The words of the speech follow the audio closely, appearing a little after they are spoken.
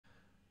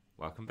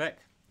Welcome back.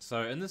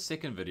 So in this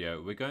second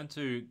video, we're going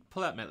to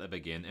pull out MATLAB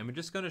again, and we're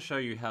just going to show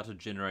you how to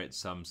generate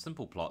some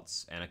simple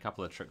plots and a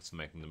couple of tricks for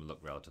making them look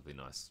relatively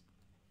nice.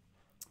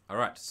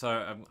 Alright, so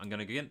I'm going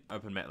to again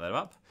open MATLAB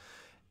up,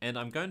 and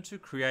I'm going to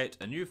create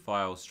a new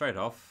file straight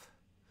off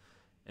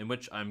in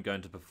which I'm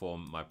going to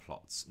perform my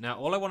plots. Now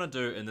all I want to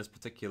do in this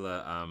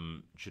particular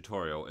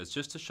tutorial is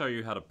just to show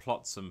you how to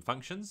plot some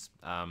functions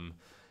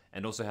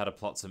and also how to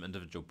plot some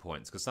individual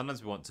points, because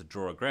sometimes we want to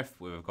draw a graph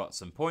where we've got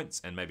some points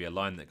and maybe a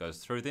line that goes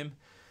through them.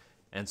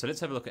 And so let's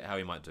have a look at how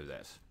we might do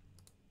that.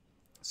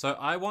 So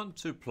I want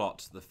to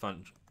plot the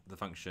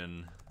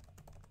function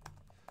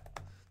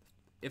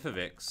f of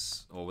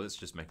x, or let's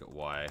just make it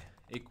y,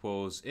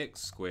 equals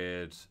x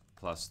squared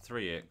plus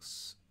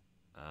 3x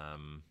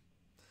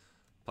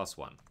plus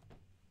 1.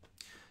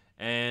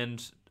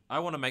 And I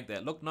want to make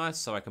that look nice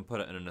so I can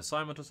put it in an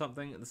assignment or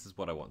something. This is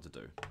what I want to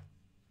do.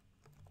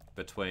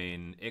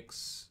 Between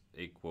x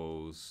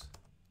equals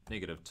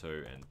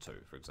 -2 and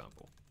 2, for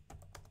example.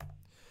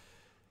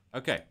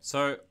 Okay,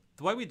 so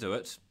the way we do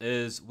it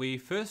is we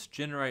first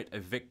generate a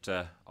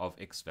vector of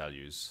x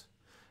values.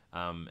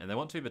 And they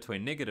want to be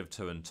between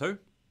 -2 and 2.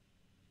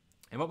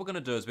 And what we're going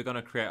to do is we're going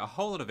to create a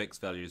whole lot of x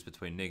values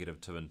between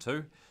 -2 and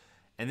 2.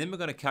 And then we're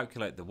going to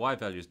calculate the y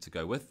values to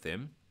go with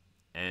them.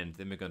 And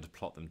then we're going to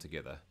plot them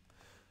together.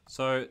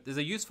 So there's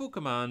a useful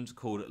command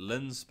called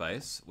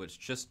linspace, which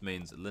just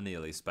means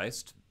linearly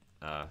spaced.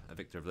 A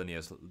vector of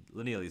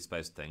linearly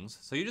spaced things.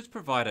 So you just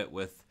provide it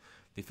with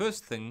the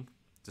first thing,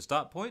 the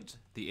start point,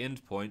 the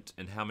end point,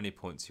 and how many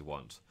points you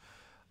want.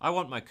 I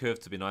want my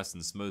curve to be nice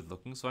and smooth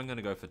looking, so I'm going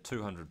to go for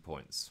 200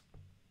 points.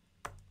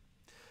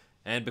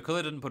 And because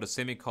I didn't put a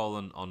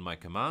semicolon on my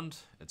command,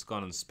 it's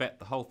gone and spat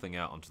the whole thing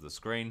out onto the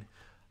screen.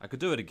 I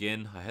could do it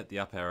again. I hit the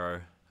up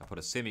arrow, I put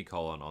a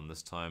semicolon on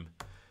this time,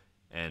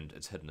 and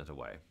it's hidden it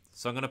away.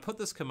 So I'm going to put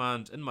this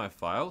command in my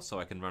file so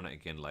I can run it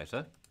again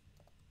later.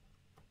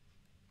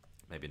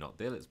 Maybe not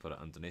there, let's put it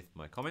underneath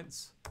my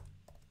comments.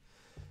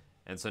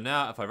 And so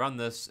now if I run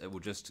this, it will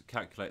just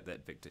calculate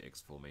that vector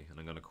x for me, and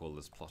I'm going to call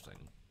this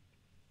plotting.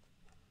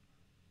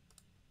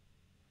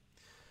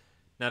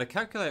 Now to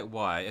calculate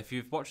y, if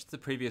you've watched the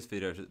previous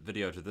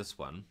video to this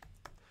one,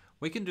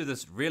 we can do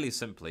this really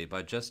simply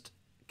by just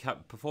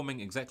performing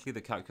exactly the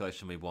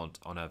calculation we want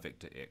on our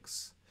vector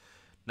x.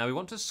 Now we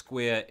want to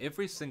square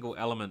every single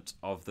element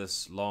of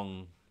this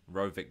long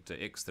row vector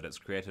x that it's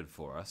created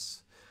for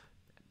us.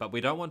 But we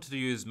don't want to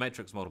use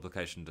matrix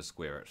multiplication to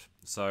square it.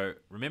 So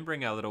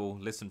remembering our little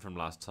lesson from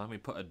last time, we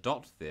put a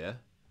dot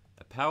there,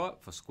 a power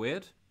for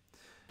squared,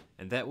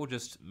 and that will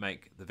just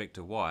make the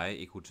vector y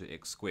equal to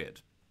x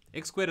squared.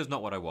 X squared is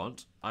not what I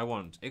want. I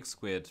want x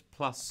squared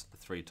plus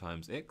 3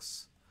 times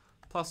x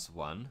plus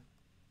 1,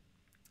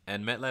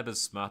 and MATLAB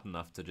is smart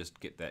enough to just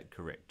get that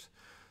correct.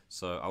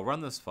 So I'll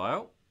run this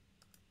file,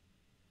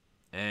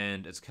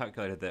 and it's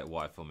calculated that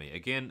y for me.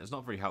 Again, it's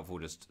not very helpful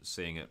just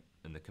seeing it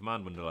in the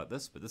command window like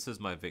this, but this is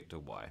my vector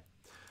y.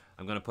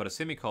 I'm going to put a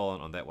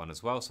semicolon on that one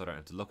as well so I don't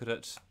have to look at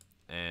it,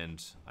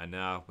 and when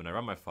I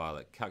run my file,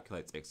 it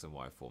calculates x and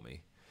y for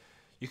me.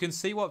 You can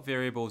see what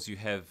variables you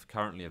have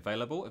currently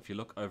available if you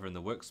look over in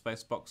the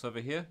workspace box over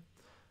here.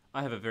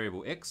 I have a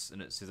variable x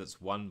and it says it's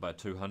 1 by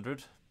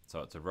 200,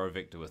 so it's a row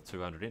vector with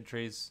 200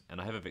 entries, and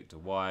I have a vector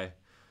y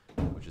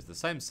which is the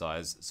same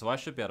size, so I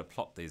should be able to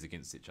plot these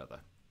against each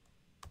other.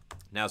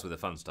 Now's where the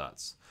fun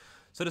starts.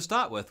 So to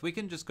start with, we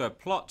can just go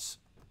plot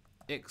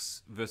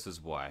x versus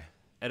y.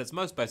 At its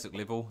most basic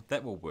level,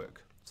 that will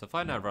work. So if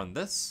I now run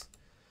this,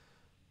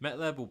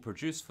 MATLAB will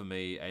produce for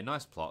me a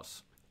nice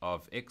plot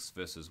of x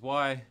versus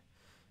y.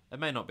 It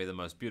may not be the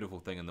most beautiful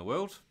thing in the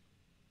world,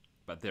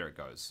 but there it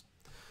goes.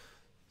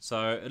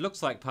 So it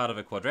looks like part of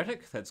a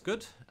quadratic, that's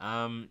good.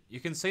 You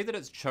can see that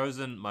it's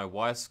chosen my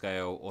y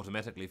scale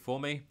automatically for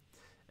me.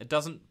 It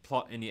doesn't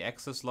plot any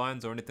axis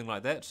lines or anything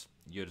like that.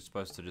 You're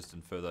supposed to just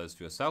infer those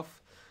for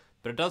yourself.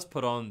 But it does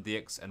put on the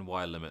x and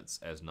y limits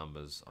as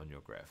numbers on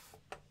your graph.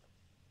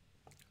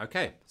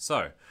 Okay,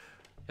 so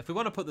if we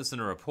want to put this in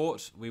a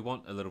report, we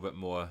want a little bit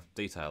more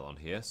detail on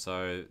here.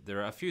 So there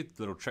are a few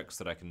little tricks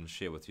that I can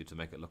share with you to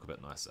make it look a bit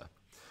nicer.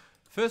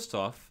 First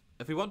off,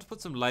 if we want to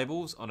put some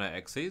labels on our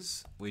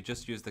axes, we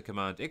just use the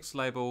command x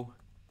label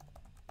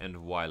and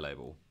y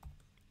label.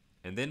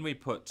 And then we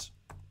put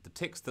the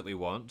text that we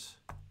want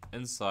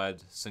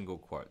inside single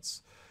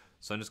quotes.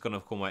 So I'm just going to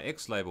call my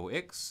x label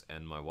x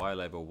and my y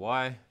label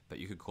y, but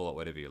you could call it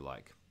whatever you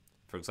like.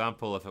 For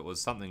example, if it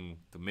was something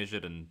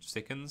measured in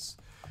seconds,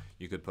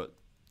 you could put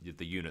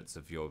the units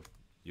of your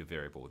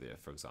variable there,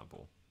 for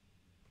example.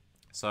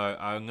 So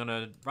I'm going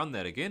to run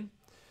that again.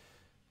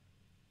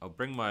 I'll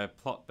bring my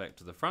plot back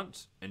to the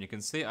front, and you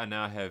can see I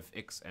now have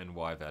x and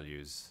y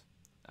values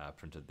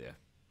printed there.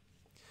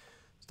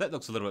 So that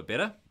looks a little bit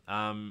better.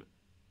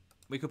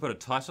 We could put a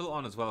title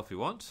on as well if we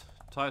want.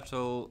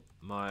 Title,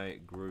 my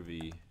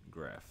groovy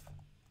graph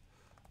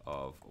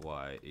of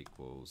y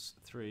equals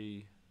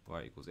 3,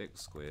 y equals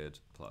x squared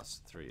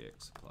plus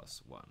 3x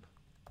plus 1.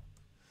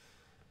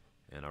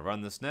 And I'll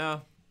run this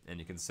now, and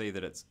you can see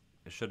that it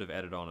should have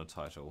added on a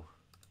title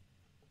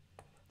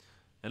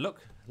And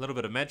look, a little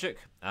bit of magic.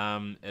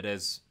 It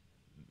has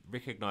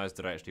recognized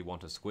that I actually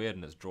want a squared,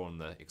 and it's drawn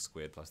the x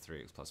squared plus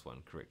 3x plus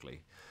 1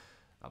 correctly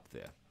up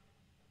there.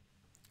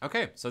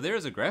 Okay, so there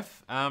is a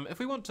graph. If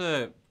we want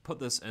to put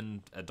this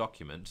in a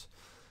document,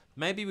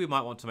 maybe we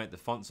might want to make the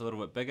fonts a little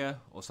bit bigger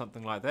or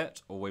something like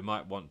that, or we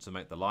might want to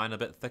make the line a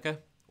bit thicker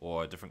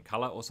or a different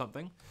color or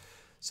something.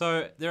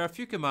 So there are a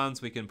few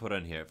commands we can put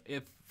in here.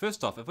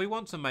 First off, if we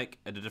want to make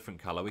it a different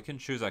color, we can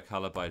choose our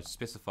color by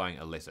specifying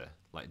a letter,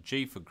 like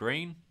G for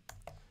green,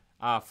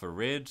 R for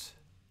red,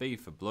 B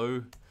for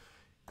blue,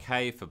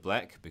 K for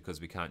black,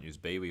 because we can't use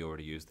B, we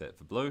already used that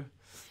for blue.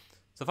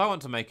 So if I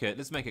want to make it,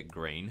 let's make it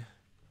green.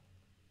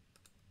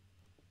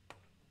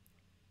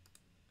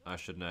 I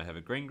should now have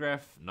a green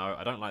graph. No,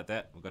 I don't like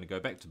that. We're going to go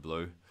back to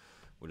blue.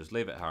 We'll just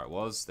leave it how it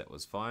was. That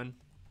was fine.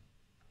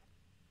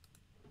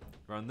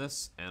 Run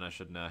this, and I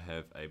should now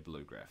have a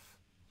blue graph.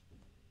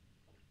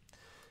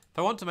 If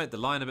I want to make the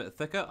line a bit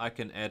thicker, I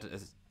can add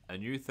a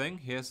new thing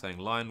here saying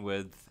line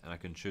width, and I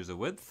can choose a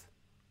width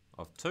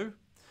of 2.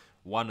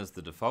 1 is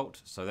the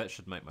default, so that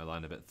should make my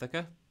line a bit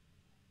thicker.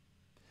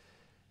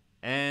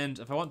 And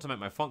if I want to make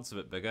my fonts a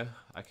bit bigger,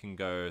 I can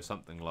go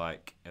something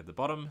like at the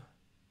bottom,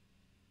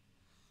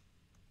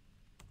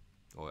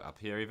 or up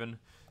here even,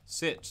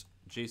 set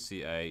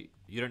GCA.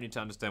 You don't need to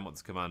understand what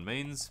this command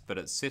means, but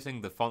it's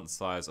setting the font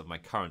size of my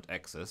current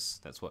axis.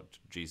 That's what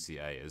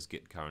GCA is,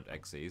 get current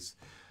axes.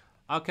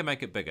 I can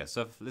make it bigger.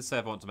 So let's say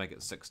I want to make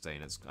it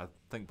 16. I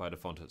think by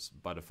default it's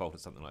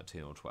something like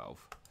 10 or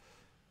 12.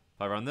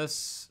 If I run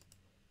this,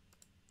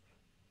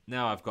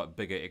 now I've got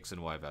bigger X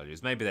and Y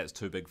values. Maybe that's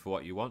too big for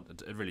what you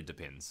want. It really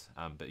depends.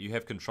 But you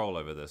have control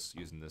over this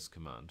using this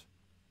command.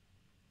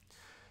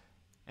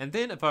 And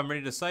then if I'm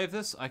ready to save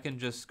this, I can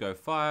just go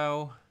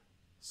File,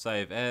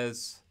 Save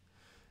As,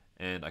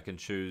 and I can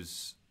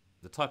choose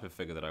the type of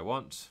figure that I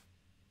want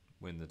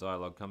when the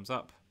dialog comes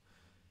up.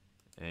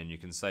 And you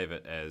can save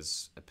it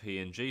as a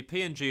PNG.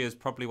 PNG is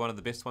probably one of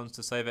the best ones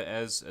to save it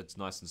as. It's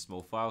nice and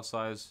small file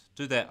size.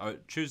 Do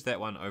that. Choose that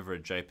one over a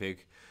JPEG,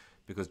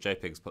 because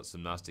JPEGs put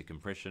some nasty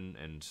compression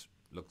and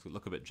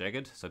look a bit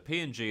jagged. So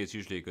PNG is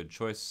usually a good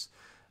choice.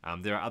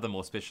 There are other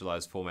more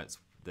specialized formats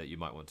that you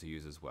might want to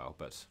use as well,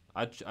 but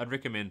I'd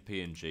recommend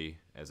PNG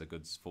as a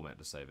good format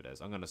to save it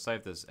as. I'm going to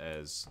save this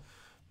as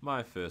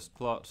my first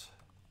plot,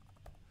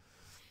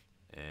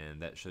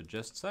 and that should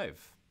just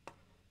save.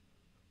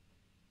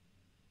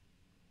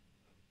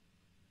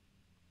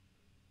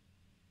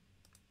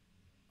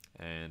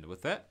 And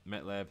with that,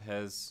 MATLAB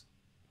has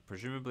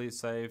presumably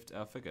saved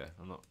our figure.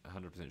 I'm not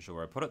 100% sure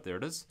where I put it. There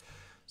it is.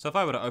 So if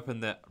I were to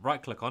open that,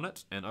 right click on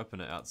it and open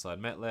it outside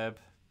MATLAB,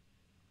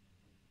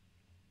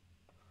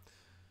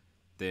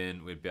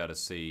 then we'd be able to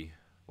see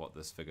what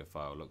this figure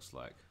file looks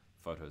like.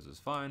 Photos is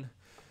fine.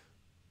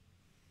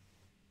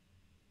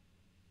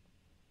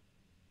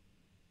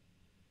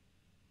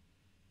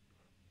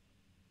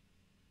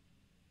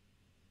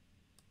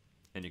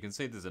 And you can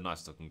see there's a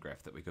nice looking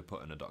graph that we could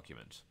put in a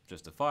document.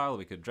 Just a file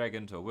we could drag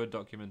into a Word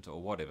document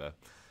or whatever.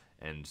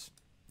 And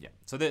yeah,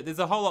 so there's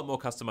a whole lot more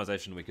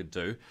customization we could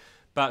do,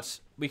 but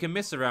we can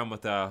mess around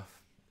with our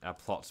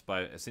plot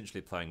by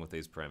essentially playing with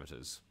these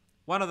parameters.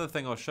 One other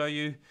thing I'll show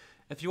you,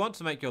 if you want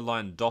to make your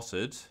line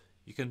dotted,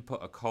 you can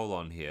put a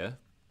colon here.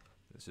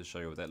 Let's just show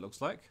you what that looks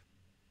like.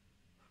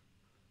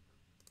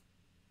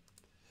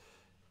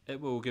 It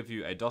will give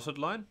you a dotted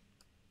line.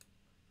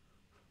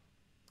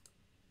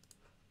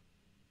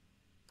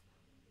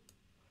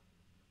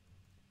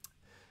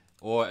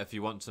 Or if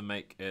you want to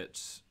make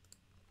it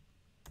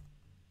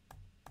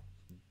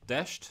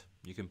dashed,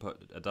 you can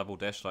put a double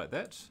dash like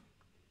that.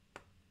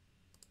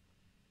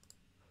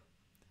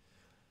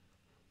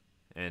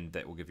 And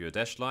that will give you a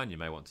dashed line. You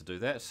may want to do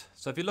that.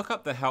 So if you look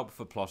up the help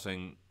for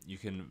plotting, you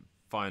can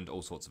find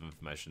all sorts of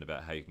information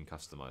about how you can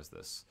customize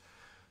this.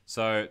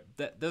 So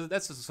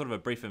that's just sort of a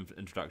brief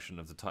introduction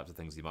of the types of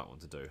things you might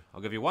want to do.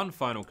 I'll give you one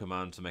final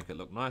command to make it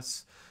look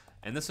nice,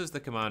 and this is the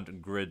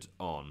command grid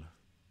on.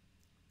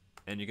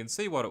 And you can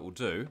see what it will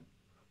do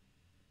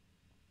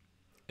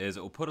is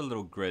it will put a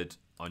little grid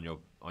on your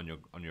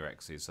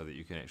axes so that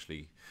you can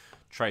actually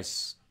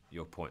trace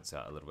your points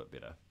out a little bit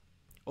better.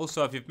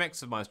 Also, if you've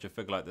maximized your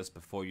figure like this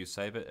before you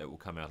save it, it will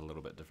come out a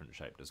little bit different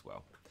shaped as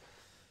well.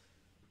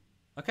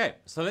 Okay,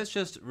 so let's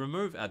just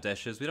remove our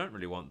dashes. We don't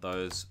really want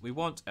those. We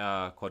want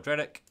our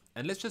quadratic,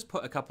 and let's just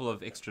put a couple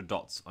of extra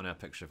dots on our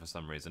picture for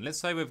some reason. Let's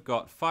say we've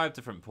got 5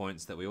 different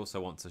points that we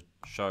also want to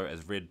show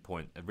as red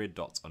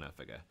dots on our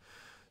figure.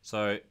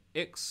 So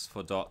x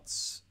for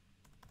dots,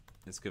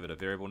 let's give it a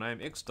variable name.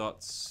 X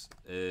dots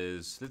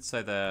is, let's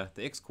say the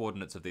x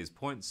coordinates of these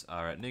points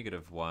are at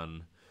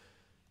 -1,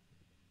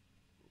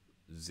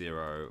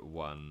 0,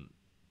 1,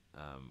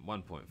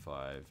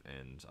 1.5,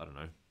 and I don't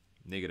know,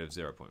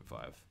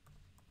 -0.5.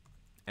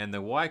 And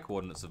the y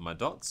coordinates of my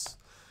dots,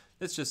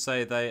 let's just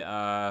say they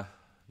are,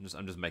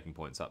 I'm just making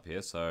points up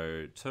here,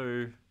 so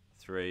 2,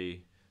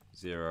 3,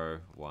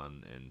 0,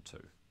 1, and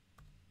 2.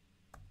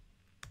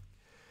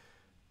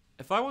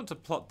 If I want to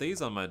plot these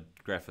on my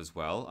graph as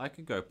well, I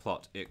could go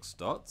plot x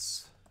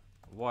dots,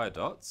 y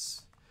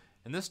dots,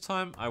 And this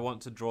time I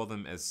want to draw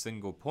them as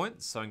single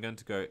points, so I'm going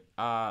to go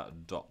R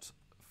dot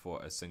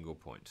for a single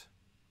point.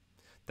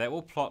 That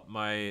will plot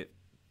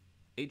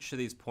each of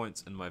these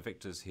points in my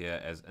vectors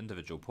here as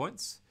individual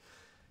points.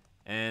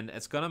 And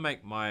it's going to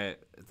make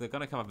they're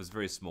going to come up as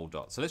very small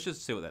dots. So let's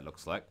just see what that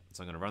looks like.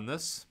 So I'm going to run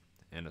this,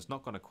 and it's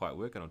not going to quite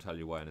work, and I'll tell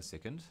you why in a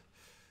second.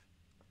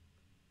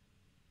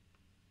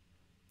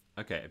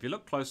 Okay, if you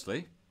look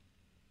closely,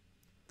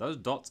 those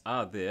dots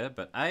are there,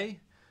 but A,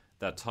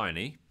 they're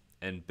tiny,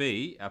 and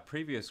B, our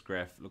previous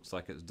graph looks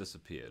like it's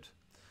disappeared.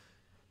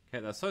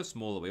 Okay, they're so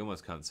small that we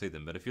almost can't see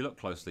them, but if you look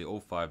closely, all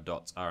 5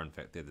 dots are in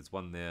fact there. There's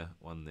one there,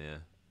 one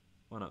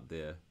up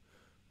there,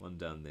 one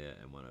down there,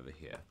 and one over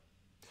here.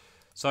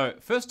 So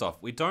first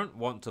off, we don't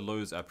want to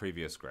lose our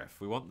previous graph.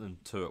 We want them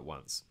 2 at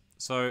once.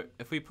 So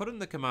if we put in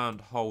the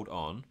command hold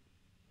on,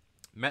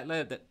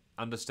 MATLAB that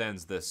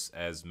understands this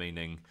as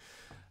meaning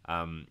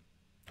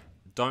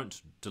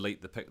don't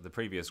delete the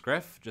previous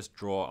graph, just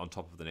draw on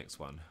top of the next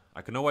one.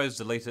 I can always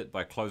delete it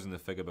by closing the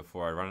figure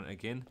before I run it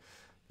again.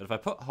 But if I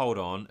put hold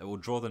on, it will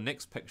draw the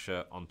next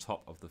picture on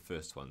top of the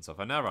first one. So if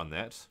I now run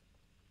that,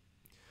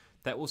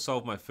 that will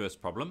solve my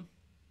first problem.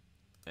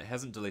 It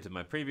hasn't deleted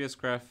my previous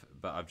graph,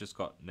 but I've just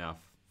got now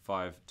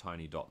 5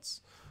 tiny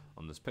dots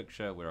on this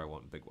picture where I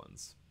want big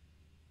ones.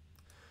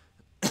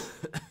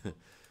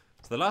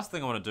 So the last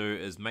thing I want to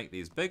do is make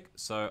these big.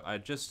 So I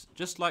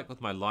just like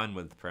with my line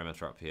width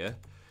parameter up here,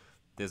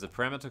 there's a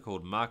parameter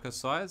called marker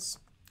size,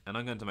 and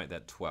I'm going to make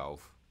that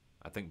 12.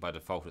 I think by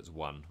default it's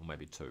 1 or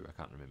maybe 2, I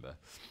can't remember.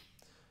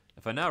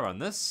 If I now run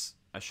this,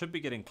 I should be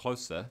getting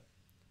closer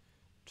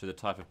to the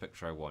type of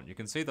picture I want. You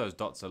can see those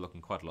dots are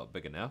looking quite a lot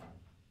bigger now.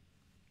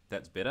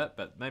 That's better,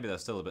 but maybe they're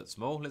still a bit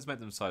small. Let's make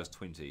them size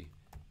 20.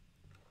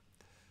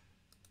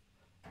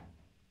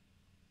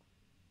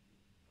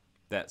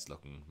 That's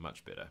looking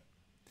much better.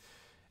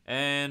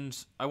 And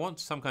I want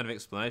some kind of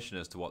explanation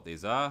as to what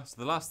these are. So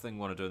the last thing I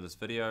want to do in this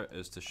video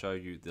is to show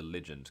you the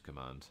legend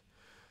command.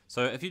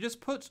 So if you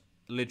just put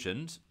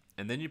legend,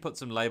 and then you put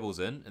some labels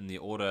in the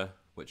order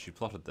which you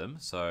plotted them,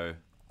 so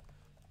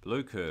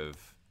blue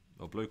curve,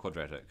 or blue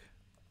quadratic,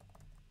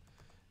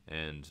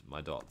 and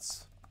my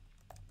dots,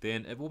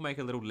 then it will make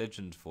a little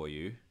legend for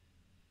you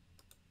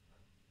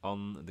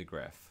on the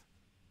graph.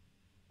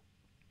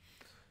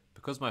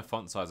 Because my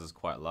font size is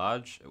quite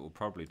large, it will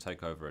probably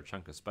take over a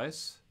chunk of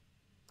space.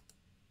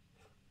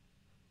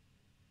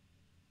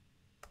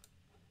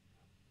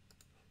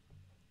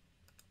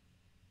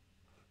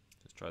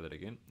 Just try that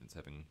again, it's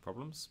having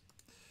problems.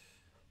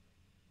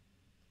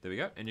 There we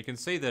go, and you can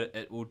see that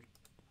it will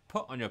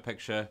put on your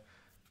picture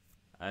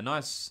a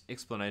nice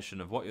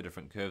explanation of what your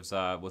different curves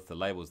are with the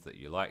labels that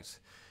you liked.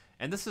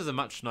 And this is a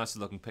much nicer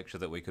looking picture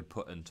that we could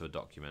put into a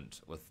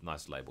document with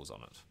nice labels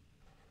on it.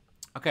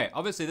 Okay,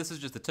 obviously this is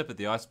just the tip of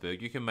the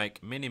iceberg. You can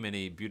make many,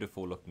 many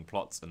beautiful looking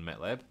plots in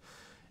MATLAB,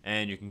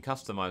 and you can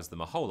customize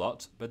them a whole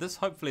lot, but this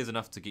hopefully is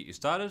enough to get you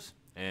started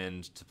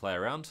and to play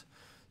around.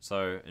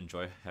 So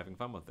enjoy having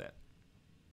fun with that.